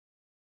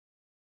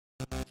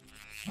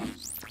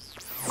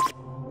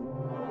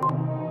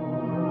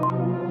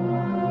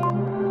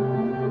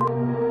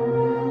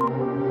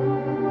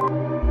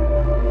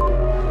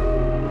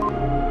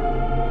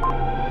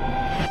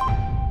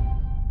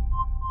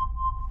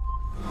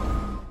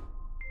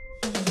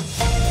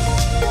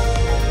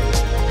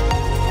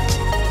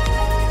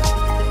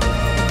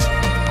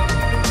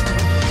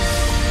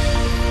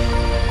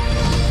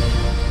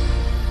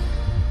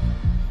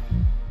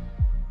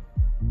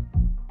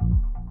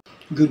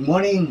Good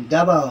morning,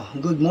 Davao.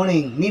 Good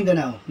morning,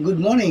 Mindanao. Good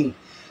morning,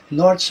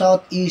 North,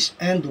 South, East,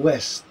 and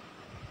West.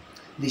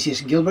 This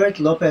is Gilbert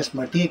Lopez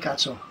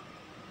Martí-Cazzo.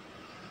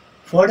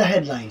 For the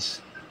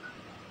headlines,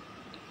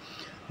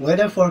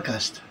 weather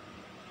forecast,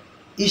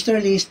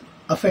 easterlies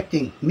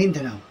affecting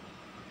Mindanao.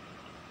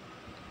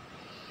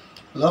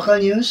 Local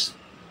news,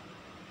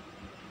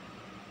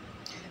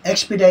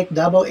 expedite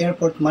Davao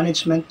Airport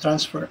Management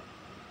transfer.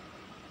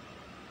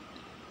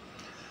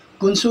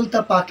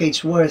 Consulta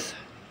package worth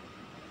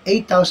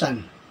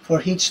 8,000 for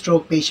heat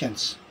stroke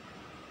patients.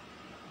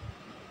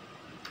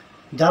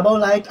 Davao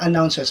Light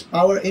announces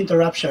power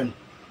interruption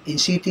in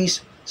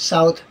cities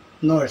south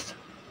north.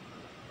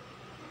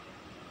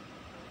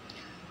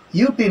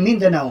 UP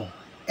Mindanao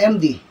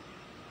MD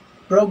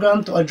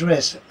program to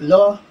address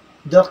low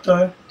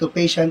doctor to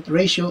patient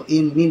ratio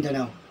in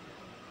Mindanao.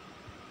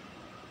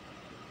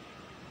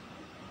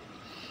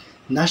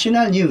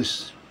 National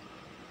news.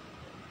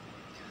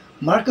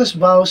 Marcos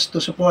vows to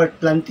support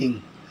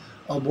planting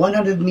of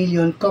 100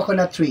 million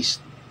coconut trees.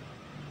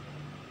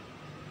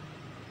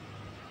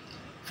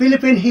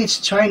 Philippines hits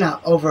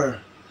China over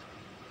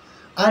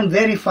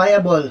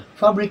unverifiable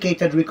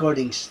fabricated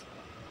recordings.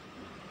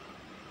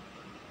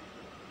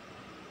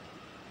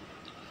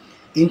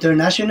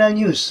 International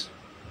news.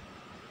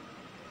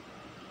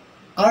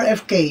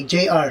 RFK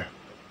Jr.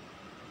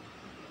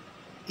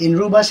 in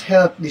Ruba's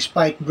health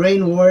despite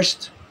brain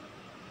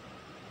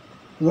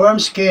worm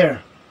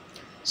scare,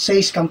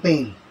 says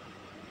campaign.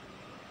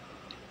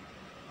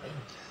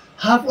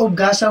 Half of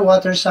Gaza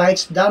water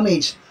sites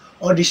damaged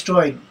or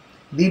destroyed,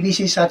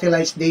 BBC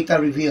satellites data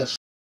reveals.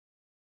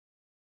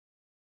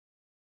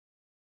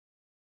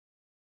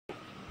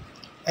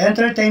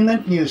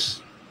 Entertainment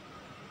news.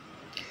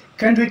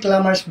 Kendrick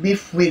Lamar's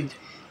beef with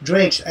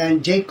Drake's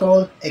and J.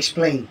 Cole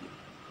explained.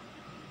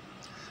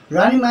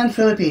 Running Man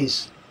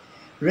Philippines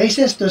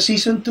races to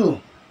Season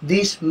 2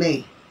 this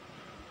May.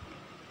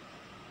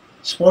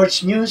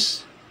 Sports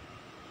news.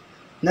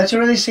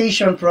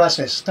 Naturalization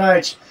process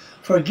starts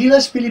for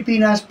Gilas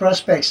Pilipinas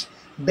prospects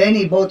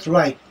Benny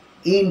Boatwright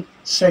in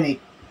Senate.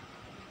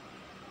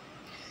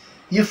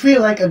 You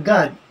feel like a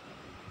god.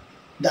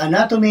 The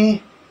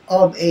anatomy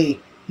of a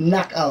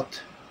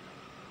knockout.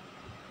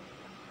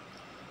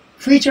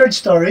 Featured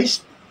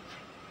stories.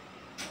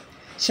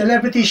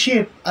 Celebrity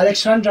ship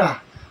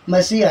Alexandra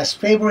Macias'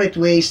 favorite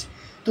ways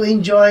to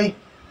enjoy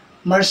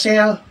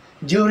Marcel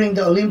during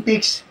the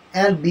Olympics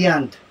and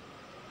beyond.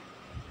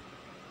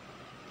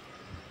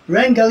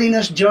 Ren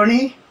Galino's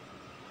journey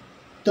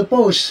to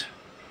pose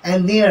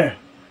and near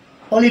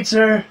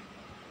Pulitzer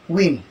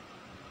win.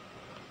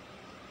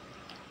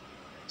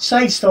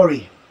 Side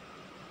story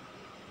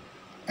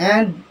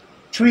and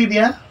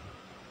trivia.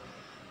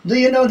 Do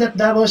you know that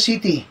Davao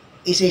City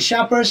is a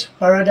shopper's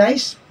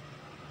paradise?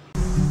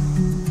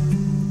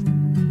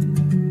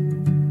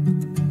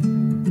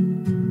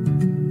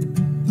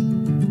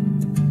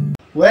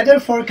 Weather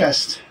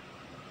forecast.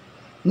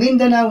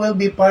 Mindanao will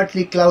be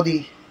partly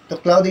cloudy to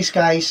cloudy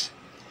skies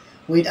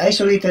with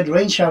isolated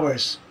rain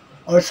showers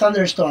or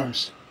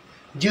thunderstorms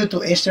due to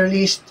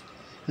easterlies,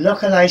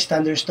 localized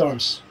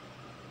thunderstorms.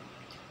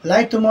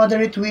 Light to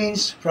moderate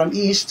winds from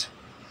east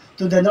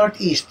to the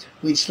northeast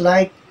with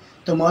slight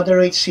to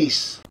moderate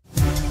seas.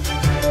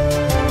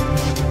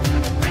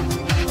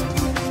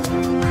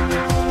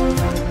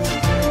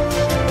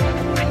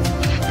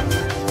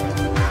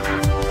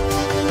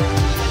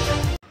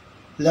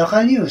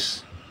 Local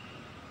news.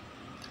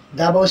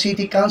 Davao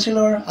City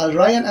Councilor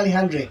Ryan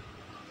Alejandre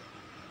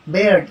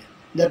bared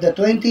that the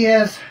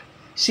 20th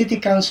City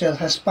Council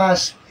has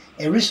passed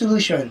a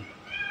resolution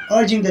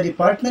urging the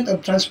Department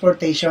of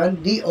Transportation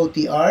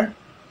DOTR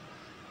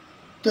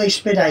to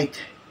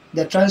expedite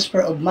the transfer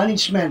of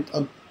management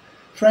of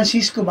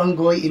Francisco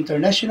Bangoy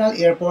International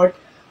Airport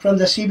from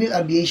the Civil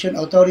Aviation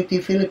Authority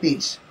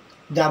Philippines,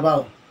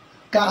 Davao,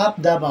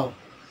 CAAP Davao,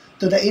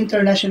 to the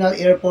International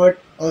Airport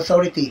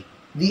Authority,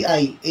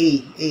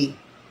 DIAA.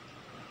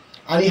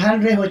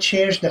 Alejandre, who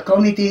chairs the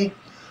Committee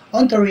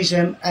on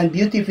Tourism and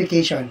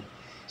Beautification,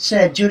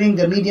 said during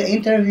the media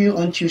interview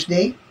on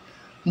Tuesday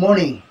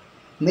morning,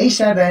 May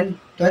 7,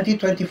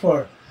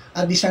 2024,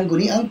 at the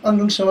Sangguniang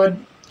Panglungsod,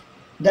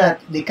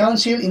 that the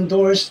Council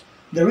endorsed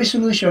the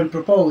resolution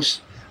proposed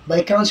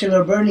by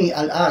Councilor Bernie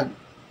Alag.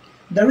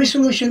 The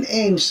resolution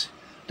aims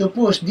to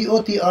push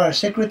DOTR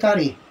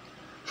Secretary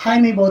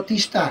Jaime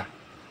Bautista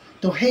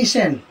to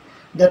hasten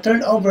the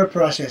turnover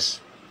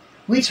process,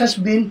 which has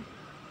been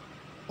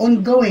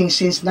ongoing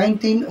since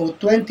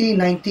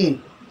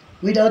 2019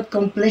 without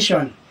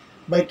completion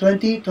by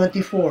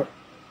 2024.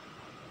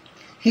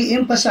 He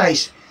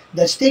emphasized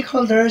that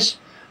stakeholders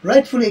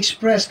rightfully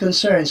expressed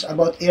concerns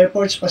about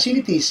airport's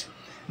facilities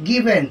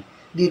given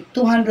the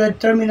 200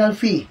 terminal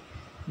fee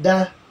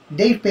that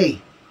they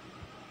pay.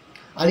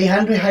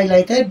 Alejandro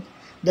highlighted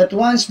that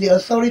once the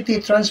authority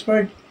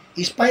transferred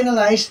is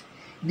finalized,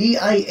 the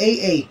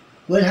IAA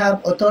will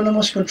have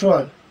autonomous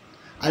control,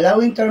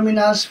 allowing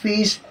terminals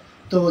fees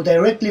to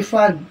directly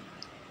fund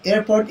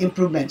airport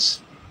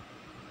improvements.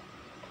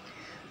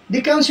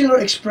 The councilor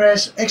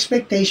expressed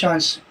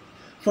expectations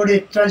for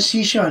the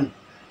transition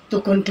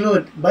to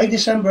conclude by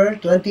December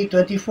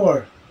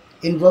 2024,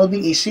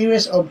 involving a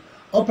series of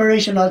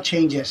operational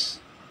changes.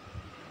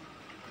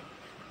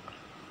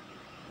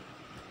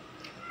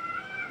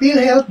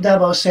 PhilHealth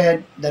Davao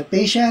said that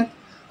patients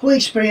who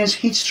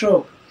experience heat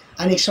stroke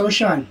and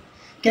exhaustion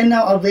can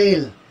now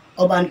avail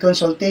of a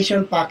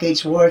consultation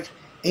package worth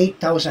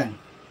 8,000.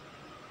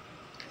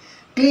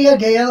 Clea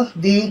Gail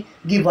D.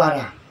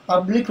 Guevara,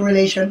 Public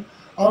Relations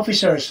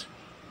Officers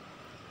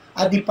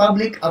at the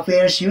Public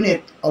Affairs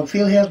Unit of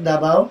PhilHealth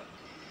Davao,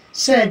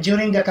 said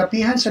during the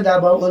Kapihan sa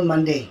Davao on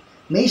Monday,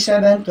 May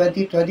 7,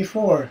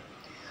 2024,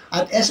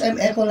 at SM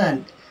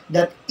Ecoland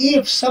that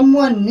if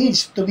someone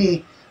needs to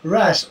be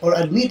rushed or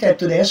admitted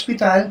to the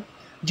hospital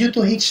due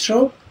to heat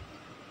stroke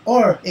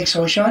or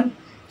exhaustion,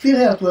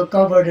 PhilHealth will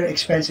cover their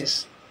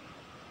expenses.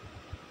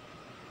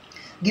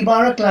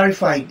 Guevara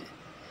clarified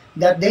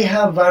that they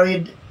have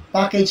varied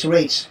package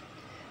rates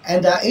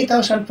and the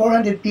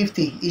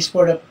 8,450 is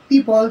for the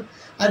people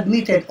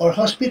admitted or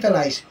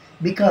hospitalized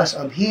because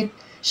of heat,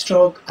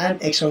 stroke,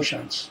 and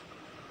exhaustions.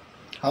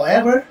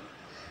 However,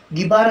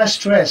 Guevara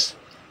stressed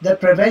that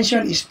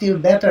prevention is still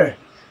better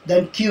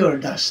than cure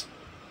does.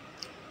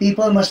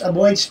 People must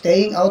avoid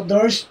staying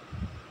outdoors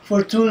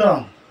for too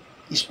long,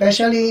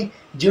 especially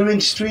during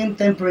extreme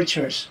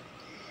temperatures.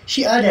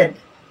 She added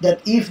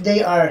that if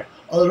they are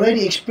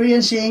already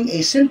experiencing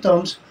a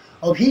symptoms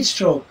of heat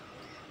stroke,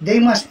 they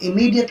must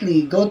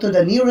immediately go to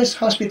the nearest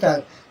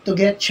hospital to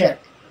get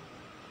checked.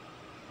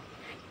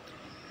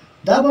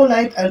 Davao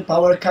Light and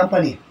Power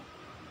Company,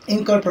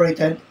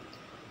 Incorporated,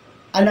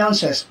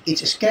 announces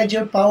its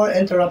scheduled power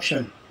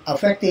interruption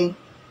affecting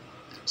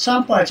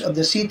some parts of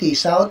the city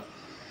south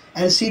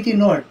and city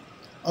north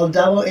of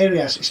Davao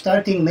areas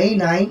starting May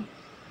 9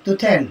 to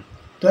 10,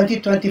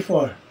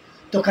 2024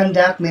 to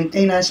conduct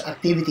maintenance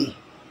activity.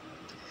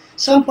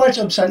 Some parts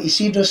of San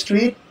Isidro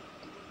Street,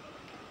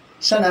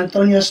 San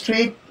Antonio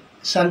Street,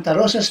 Santa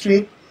Rosa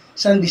Street,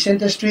 San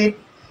Vicente Street,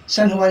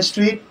 San Juan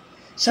Street,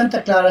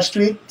 Santa Clara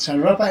Street,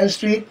 San Rafael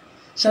Street,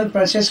 San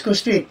Francisco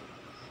Street,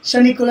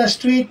 San Nicolas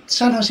Street,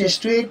 San Jose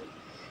Street,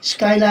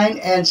 Skyline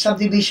and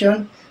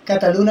Subdivision,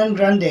 Catalunan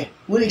Grande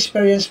will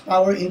experience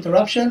power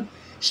interruption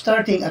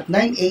starting at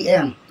 9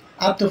 a.m.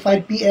 up to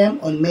 5 p.m.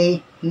 on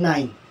May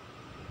 9.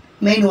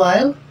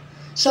 Meanwhile,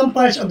 some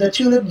parts of the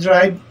Tulip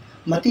Drive,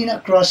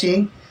 Matina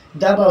Crossing,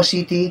 Davao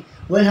City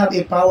will have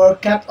a power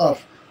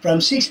cut-off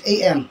from 6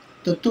 a.m.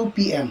 to 2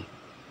 p.m.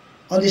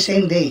 on the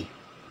same day.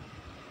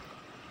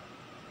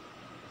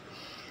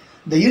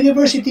 The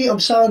University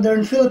of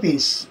Southern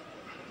Philippines.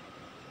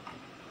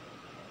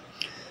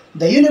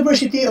 The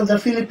University of the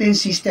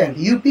Philippines System,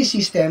 UP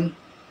System,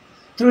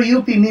 through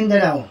UP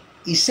Mindanao,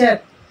 is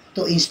set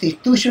to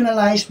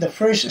institutionalize the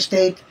first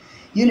state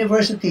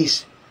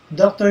university's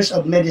Doctors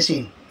of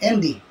Medicine,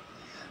 MD,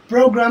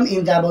 program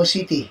in Davao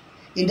City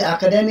in the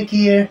academic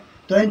year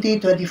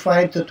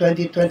 2025 to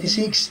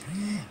 2026,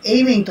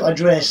 aiming to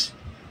address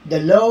the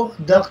low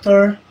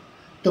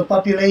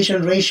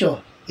doctor-to-population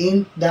ratio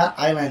in the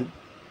island.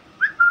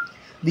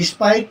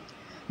 Despite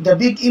the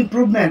big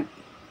improvement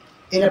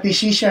in a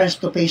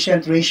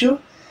physicians-to-patient ratio,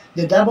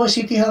 the Davao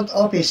City Health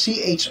Office,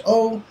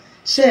 CHO,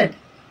 said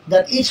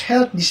that each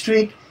health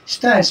district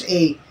stands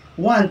a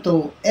 1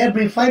 to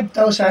every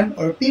 5,000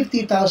 or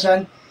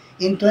 50,000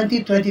 in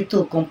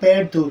 2022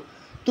 compared to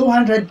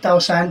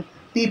 200,000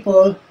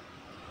 people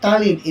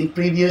tallied in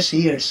previous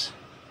years.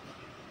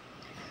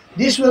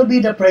 This will be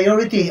the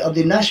priority of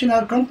the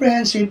National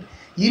Comprehensive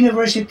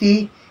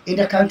University in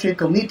the country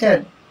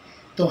committed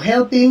to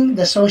helping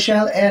the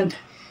social and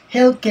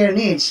healthcare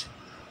needs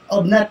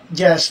of not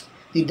just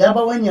the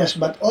Davaoenos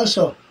but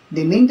also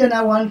the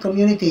Mindanaoan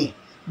community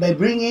by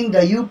bringing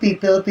the UP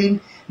Philippine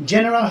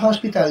General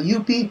Hospital,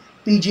 UP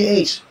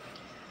PGH,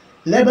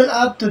 level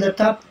up to the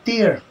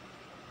top-tier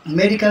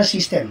medical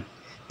system,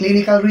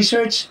 clinical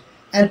research,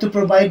 and to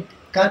provide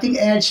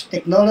cutting-edge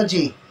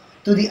technology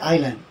to the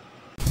island.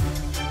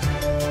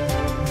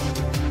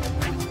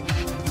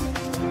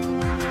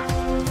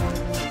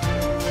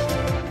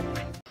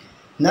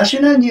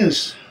 National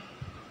News.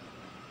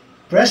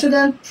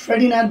 President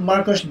Ferdinand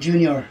Marcos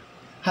Jr.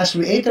 has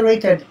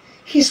reiterated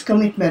his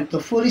commitment to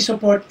fully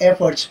support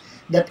efforts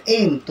that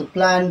aim to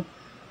plant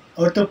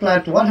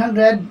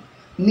 100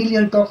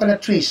 million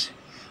coconut trees,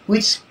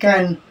 which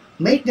can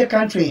make the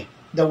country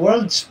the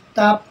world's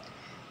top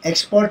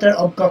exporter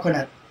of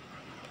coconut.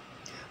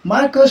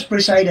 Marcos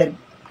presided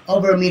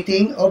over a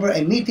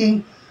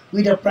meeting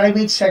with the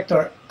Private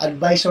Sector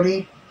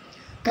Advisory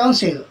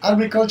Council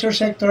Agriculture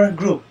Sector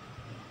Group,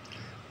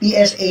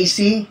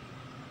 PSAC,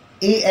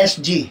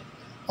 ASG,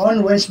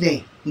 on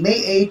Wednesday,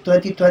 May 8,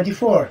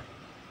 2024,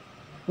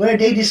 where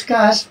they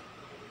discussed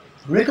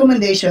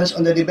recommendations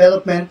on the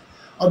development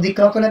of the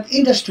coconut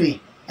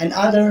industry and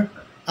other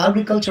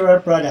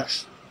agricultural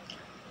products.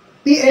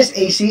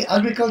 PSAC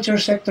Agriculture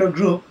Sector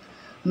Group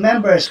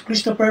members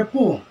Christopher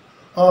Pu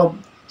of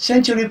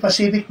Century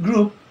Pacific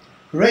Group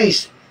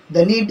raised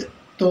the need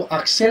to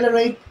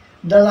accelerate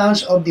the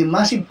launch of the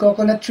massive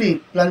coconut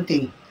tree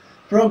planting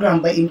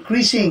program by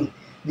increasing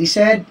the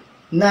said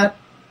nut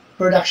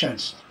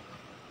productions.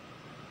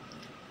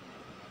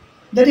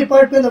 The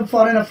Department of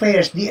Foreign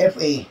Affairs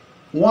 (DFA)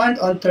 warned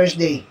on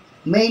Thursday,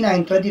 May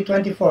 9,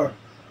 2024,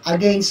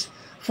 against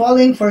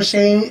falling for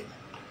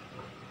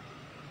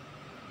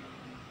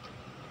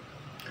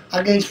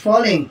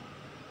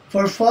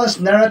false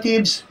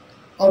narratives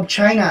of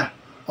China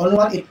on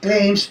what it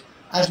claims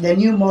as the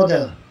new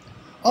model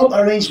of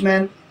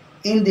arrangement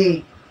in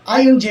the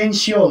Ayungin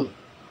Shoal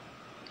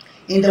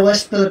in the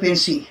West Philippine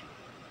Sea.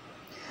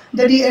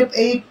 The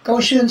DFA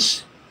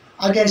cautions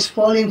against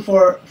falling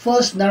for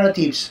false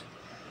narratives,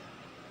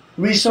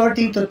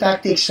 resorting to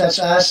tactics such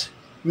as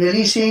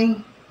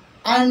releasing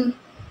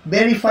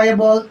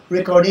unverifiable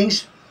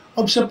recordings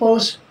of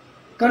supposed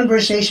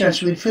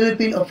conversations with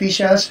Philippine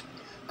officials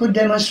could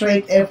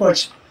demonstrate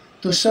efforts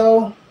to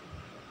sow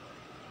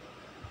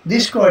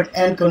discord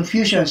and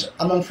confusions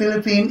among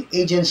Philippine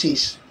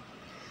agencies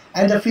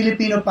and the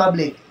Filipino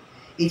public.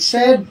 It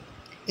said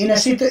in a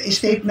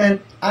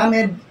statement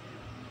amid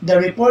the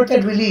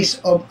reported release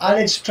of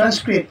alleged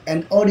transcript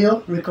and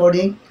audio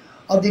recording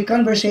of the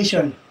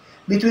conversation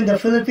between the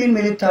Philippine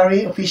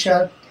military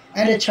official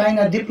and a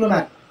China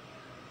diplomat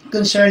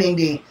concerning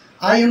the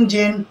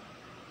Ayungin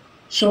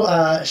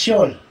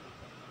Shoal.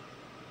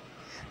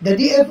 The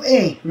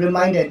DFA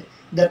reminded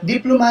that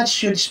diplomats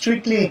should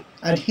strictly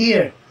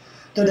adhere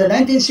to the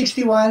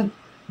 1961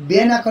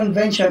 Vienna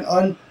Convention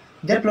on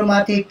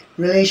Diplomatic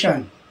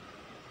Relation,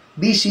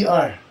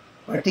 BCR,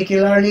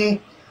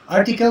 particularly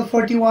Article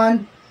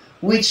 41,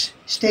 which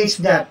states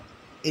that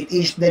it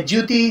is the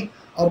duty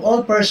of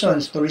all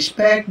persons to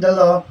respect the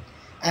law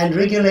and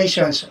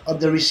regulations of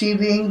the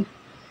receiving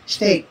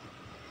state.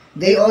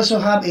 They also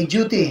have a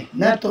duty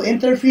not to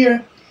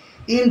interfere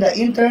in the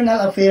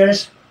internal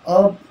affairs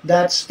of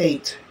that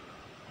state.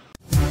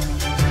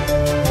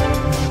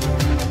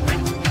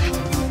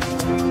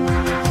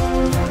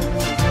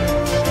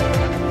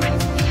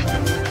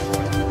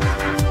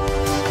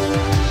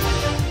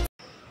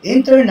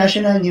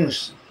 International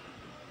news.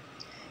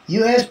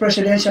 U.S.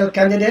 presidential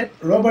candidate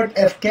Robert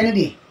F.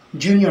 Kennedy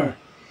Jr.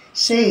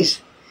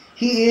 says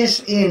he is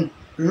in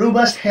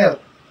robust health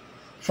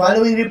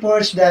following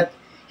reports that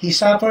he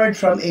suffered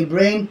from a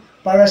brain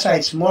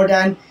parasite more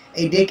than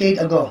a decade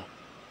ago.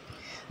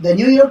 The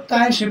New York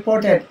Times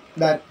reported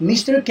that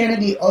Mr.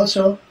 Kennedy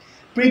also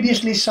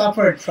previously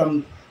suffered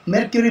from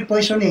mercury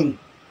poisoning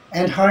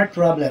and heart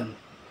problem.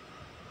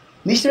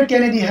 Mr.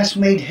 Kennedy has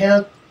made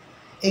health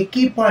a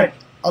key part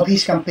of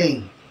his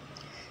campaign.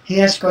 He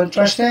has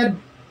contrasted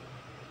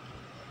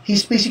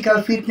his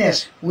physical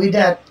fitness with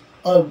that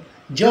of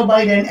Joe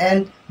Biden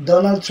and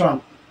Donald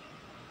Trump.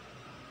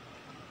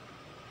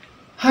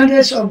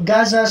 Hundreds of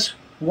Gaza's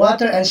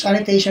water and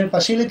sanitation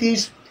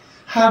facilities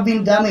have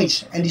been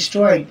damaged and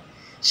destroyed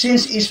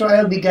since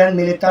Israel began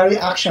military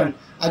action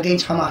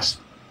against Hamas.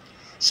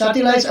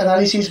 Satellite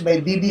analysis by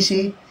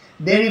BBC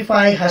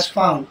Verify has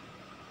found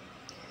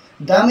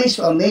damage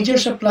to a major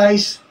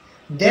supplies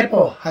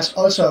depot has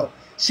also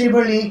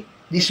severely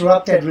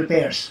disrupted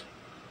repairs.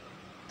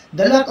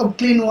 The lack of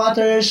clean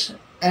waters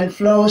and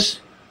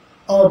flows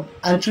of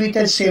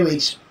untreated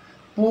sewage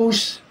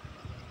pose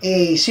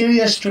a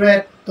serious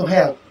threat to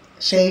health,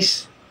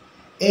 says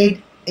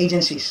aid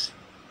agencies.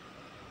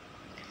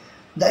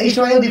 The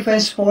Israel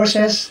Defense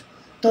Forces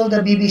told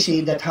the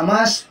BBC that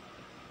Hamas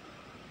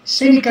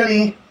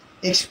cynically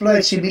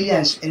exploits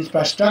civilians'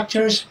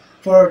 infrastructures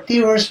for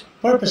terrorist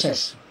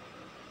purposes.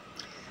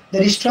 The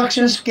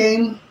destructions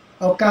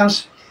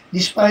comes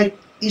despite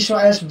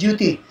Israel's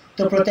duty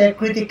to protect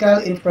critical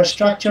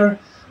infrastructure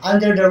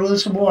under the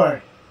rules of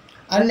war,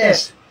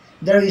 unless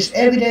there is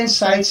evidence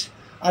sites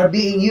are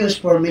being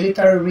used for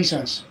military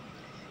reasons,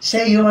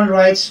 say human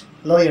rights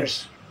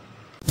lawyers.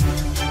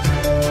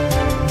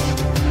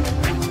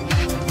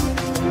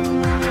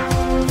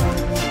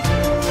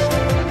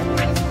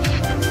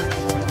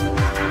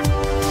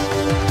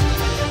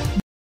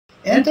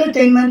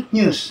 Entertainment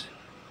news.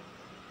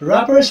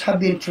 Rappers have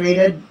been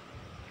trading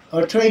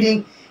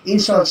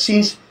insults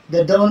since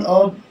the dawn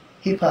of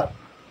hip-hop.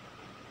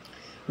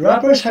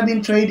 Rappers have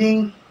been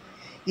trading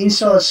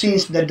insults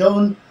since the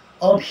dawn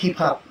of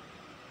hip-hop.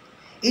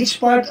 It's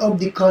part of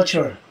the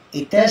culture,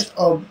 a test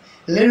of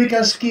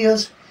lyrical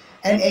skills,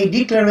 and a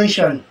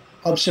declaration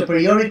of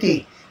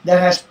superiority that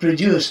has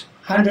produced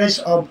hundreds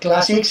of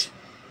classics,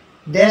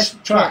 diss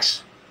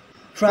tracks,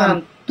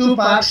 from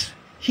Tupac's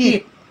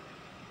hit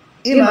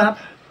 "Imap"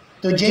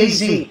 to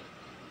Jay-Z,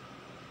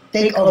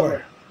 "Take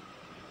Over."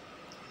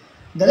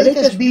 The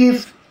latest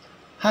beef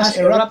has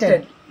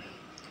erupted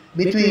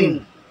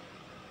between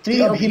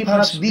three of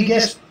hip-hop's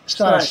biggest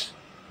stars,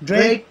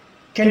 Drake,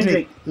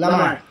 Kendrick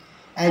Lamar,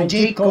 and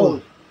J.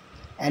 Cole,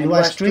 and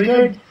was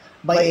triggered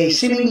by a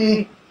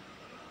seemingly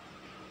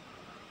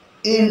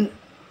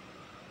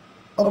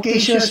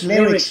innocuous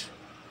lyrics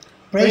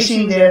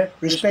praising their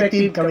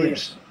respective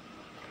careers.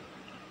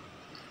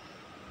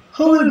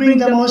 Who will bring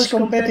the most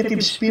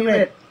competitive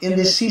spirit in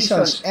these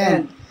seasons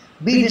and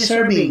be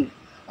deserving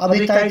of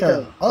the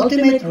title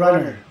Ultimate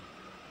Runner?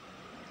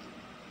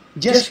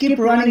 Just Keep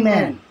Running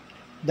Man,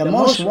 the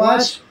most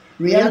watched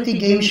reality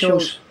game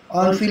shows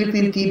on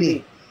Philippine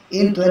TV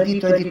in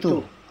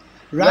 2022.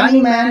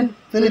 Running Man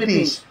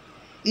Philippines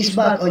is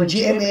back on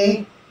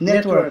GMA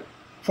Network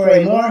for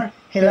a more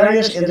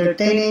hilarious,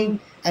 entertaining,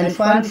 and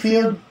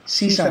fun-filled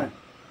season.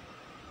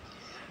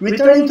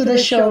 Returning to the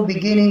show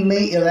beginning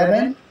May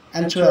 11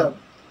 and 12,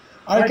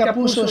 our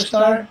Kapuso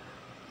star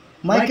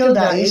Michael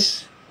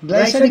Dais,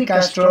 Glyza de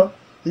Castro,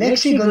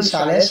 Lexi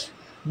Gonzalez,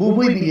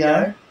 Buboy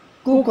Villar,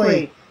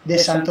 Kukoy De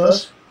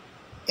Santos,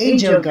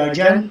 Angel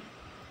Guardian,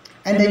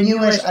 and the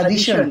newest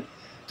addition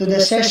to the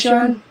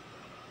session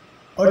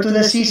or to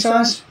the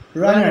season's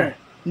runner,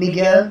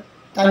 Miguel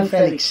Tan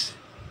Felix.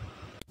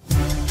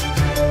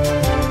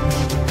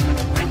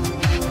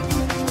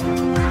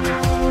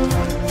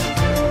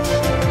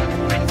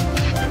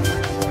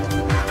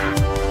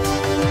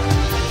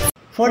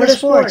 For the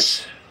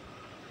sports,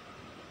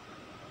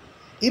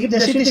 if the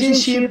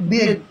citizenship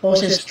bid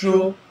poses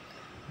true,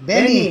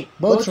 Benny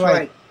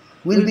Boatwright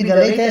will be the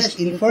latest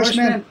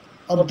enforcement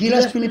of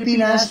Gilas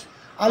Pilipinas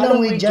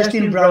along with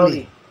Justin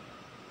Brownlee,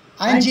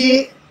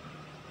 Angie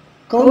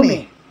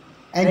Comey,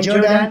 and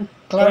Jordan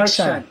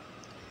Clarkson.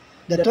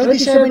 The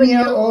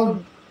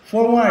 27-year-old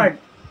forward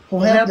who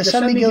helped the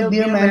San Miguel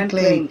Beermen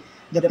claim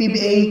the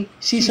PBA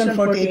Season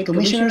 48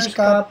 Commissioner's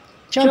Cup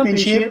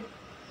Championship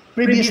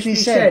previously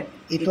said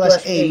it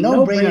was a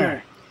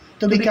no-brainer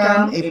to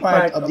become a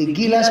part of the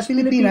Gilas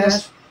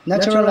Pilipinas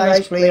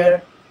naturalized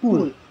player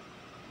pool.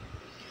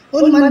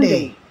 On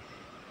Monday,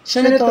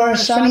 Senator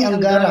Sani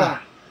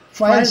Angara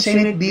filed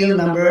Senate Bill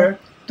number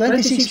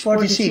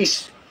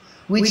 2646,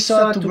 which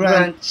sought to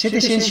grant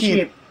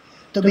citizenship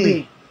to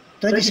the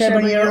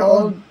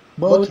 27-year-old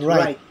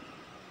Boatwright.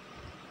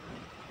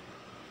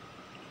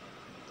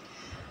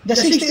 The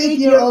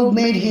 68-year-old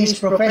made his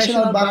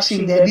professional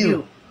boxing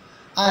debut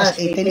as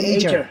a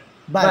teenager,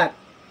 but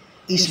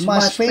is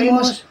most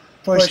famous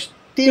for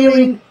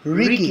steering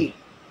Ricky,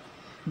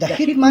 the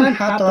Hitman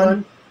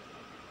Hatton,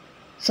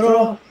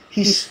 through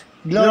his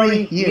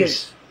glory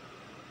years.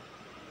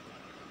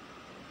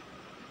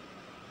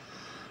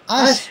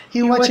 As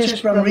he watches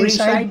from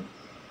ringside,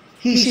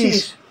 he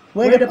sees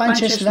where the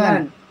punches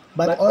land,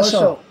 but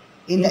also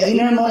in the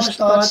innermost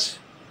thoughts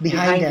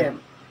behind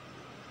them.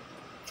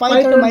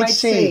 Fighter might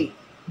say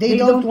they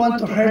don't want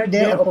to hurt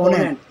their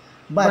opponent,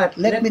 but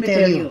let me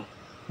tell you,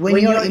 when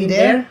you're in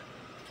there,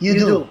 you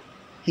do.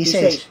 He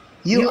says,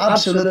 you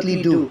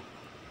absolutely do.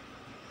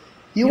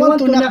 You want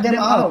to knock them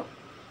out.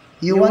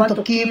 You want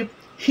to keep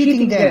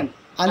hitting them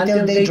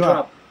until they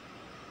drop.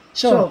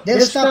 So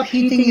they'll stop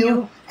hitting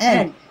you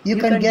and you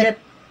can get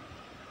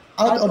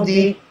out of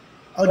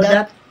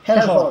that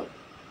hellhole.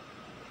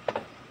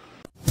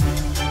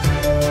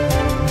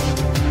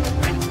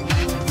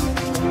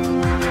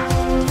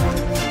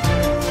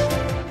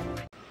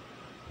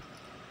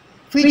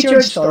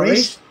 Featured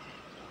stories: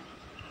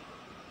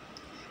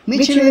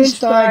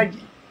 Michelin-starred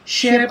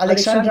chef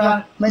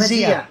Alexandra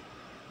Mazia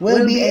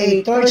will be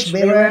a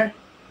torchbearer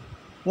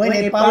when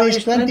a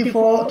Paris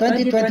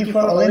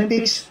 2024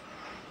 Olympics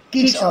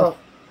kicks off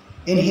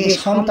in his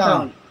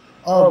hometown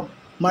of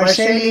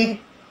Marseille.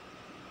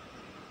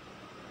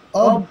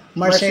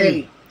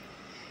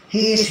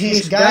 He is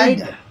his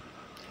guide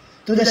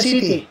to the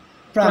city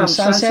from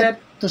sunset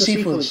to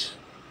seafoods.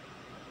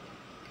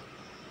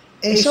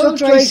 A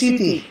sultry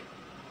city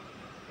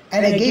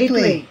and a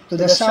gateway to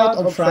the south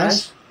of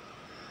France,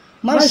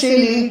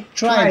 Marseille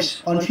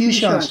thrives on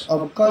fusions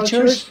of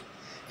cultures,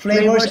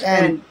 flavors,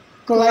 and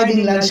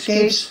colliding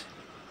landscapes.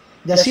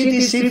 The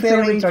city's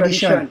seafaring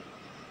tradition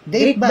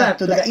dates back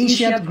to the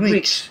ancient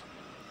Greeks,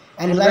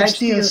 and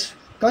lifestyles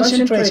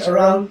concentrates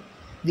around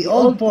the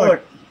old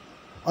port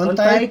on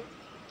tight,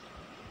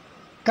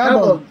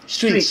 cobbled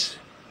streets.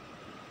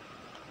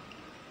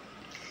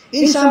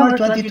 In summer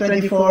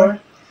 2024,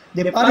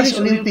 the Paris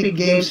Olympic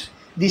Games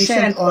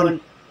descend on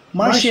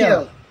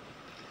Marseille.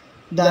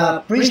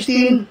 The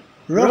pristine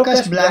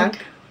Rocas Blanc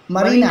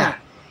Marina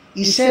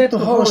is set to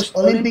host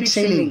Olympic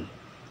sailing,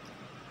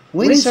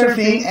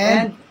 windsurfing,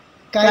 and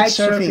kite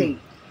surfing,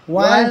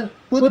 while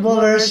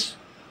footballers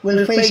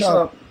will face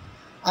off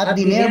at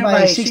the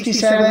nearby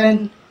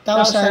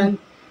 67,000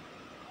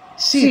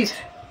 seat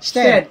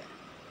Stade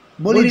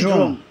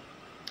Bolidrome.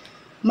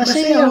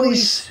 Masaya, who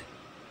is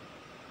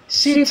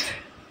set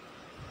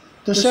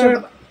to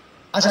serve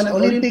as an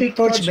Olympic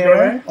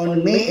torchbearer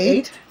on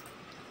May 8th,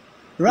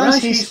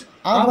 runs his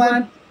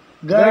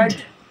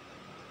avant-garde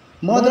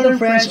modern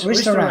French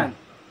restaurant.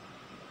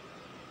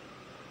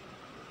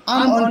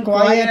 I'm on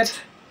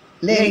quiet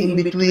lane in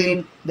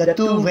between the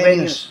two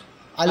venues,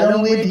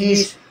 along with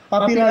his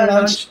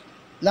popular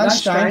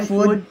lunchtime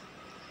food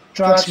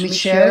trucks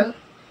Michel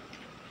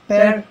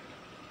per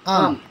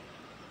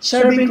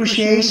serving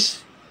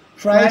crochets,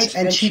 fries,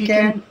 and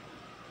chicken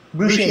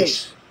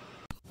bruschettas.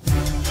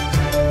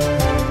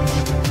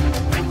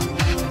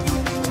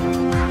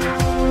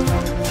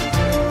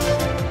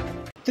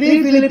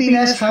 Three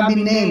Filipinas have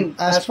been named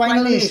as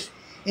finalists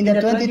in the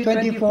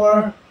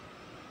 2024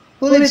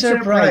 Pulitzer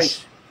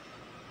Prize,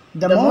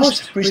 the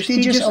most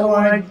prestigious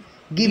award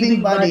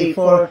giving body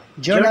for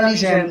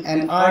journalism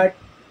and art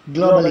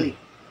globally.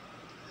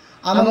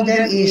 Among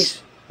them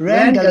is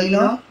Ren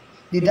Galino,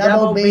 the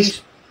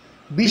Davao-based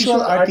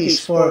visual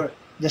artist for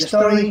the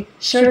story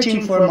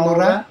Searching for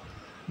Maura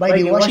by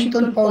the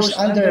Washington Post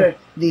under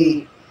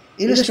the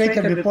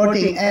Illustrated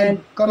Reporting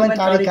and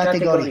Commentary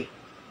category.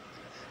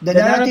 The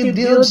narrative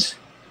delves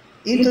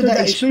into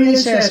the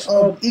experiences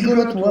of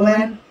Igorot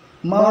woman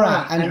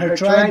Maura and her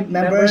tribe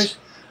members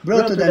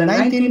brought to the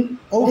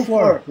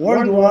 1904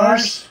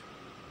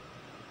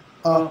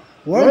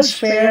 World's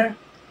Fair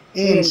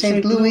in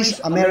St. Louis,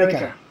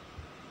 America.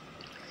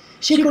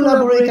 She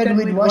collaborated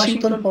with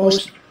Washington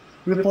Post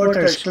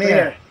reporters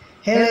Claire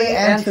Hele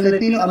and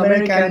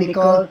Filipino-American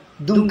Nicole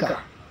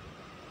Dunca.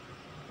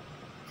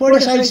 For the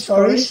side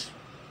stories,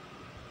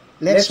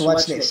 let's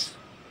watch this.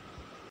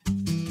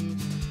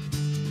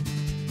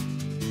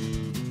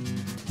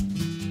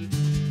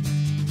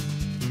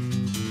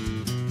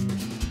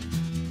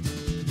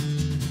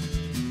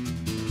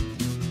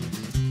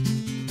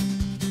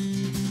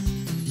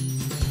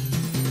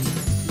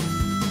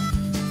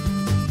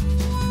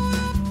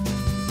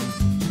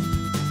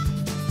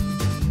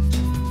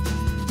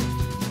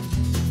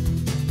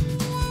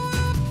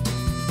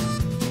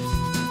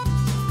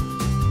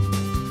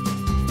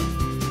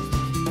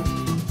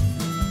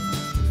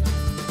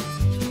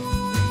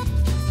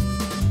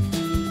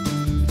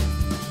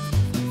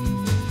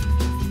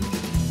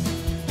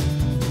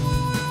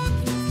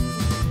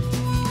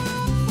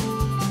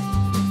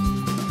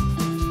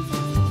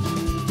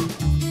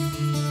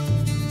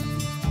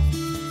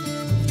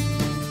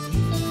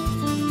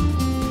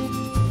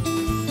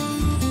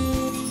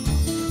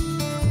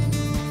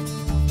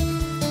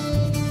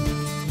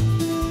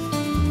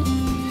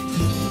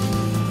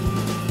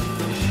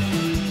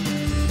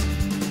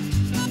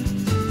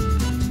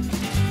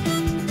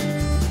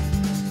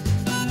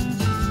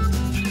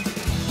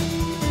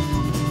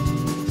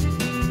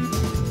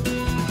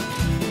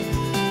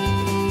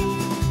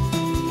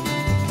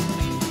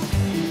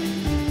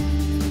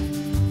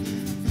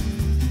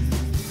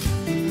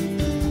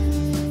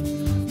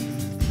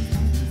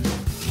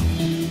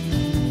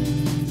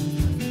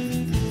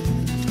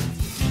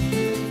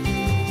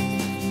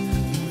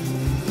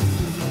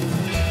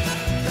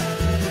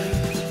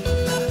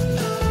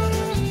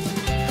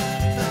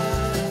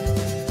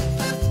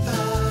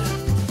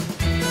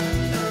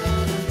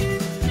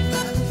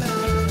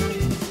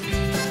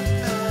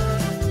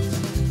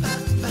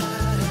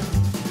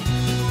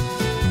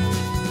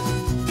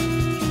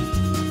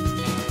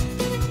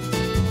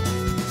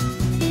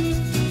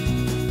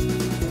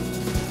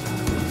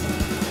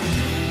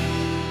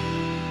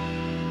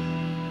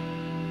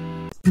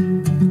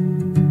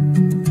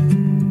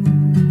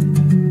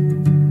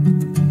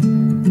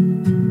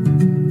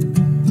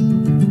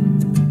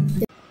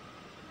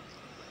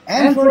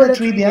 And for the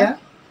trivia,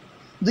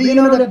 do you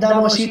know that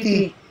Davao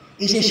City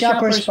is a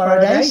shopper's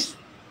paradise?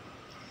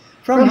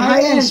 From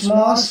high-end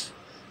malls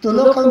to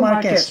local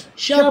markets,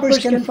 shoppers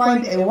can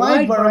find a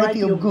wide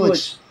variety of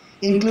goods,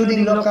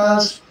 including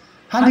locals,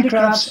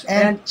 handicrafts,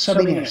 and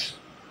souvenirs.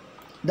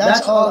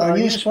 That's all our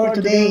news for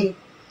today.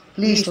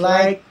 Please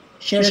like,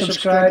 share,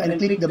 subscribe, and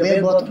click the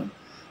bell button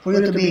for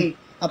you to be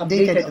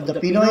updated on the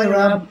Pinoy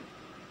Rab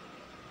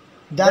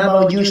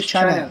Davao News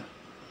Channel.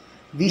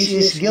 This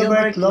is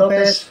Gilbert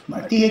Lopez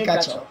Martije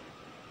Cacho.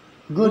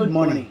 Good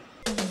morning.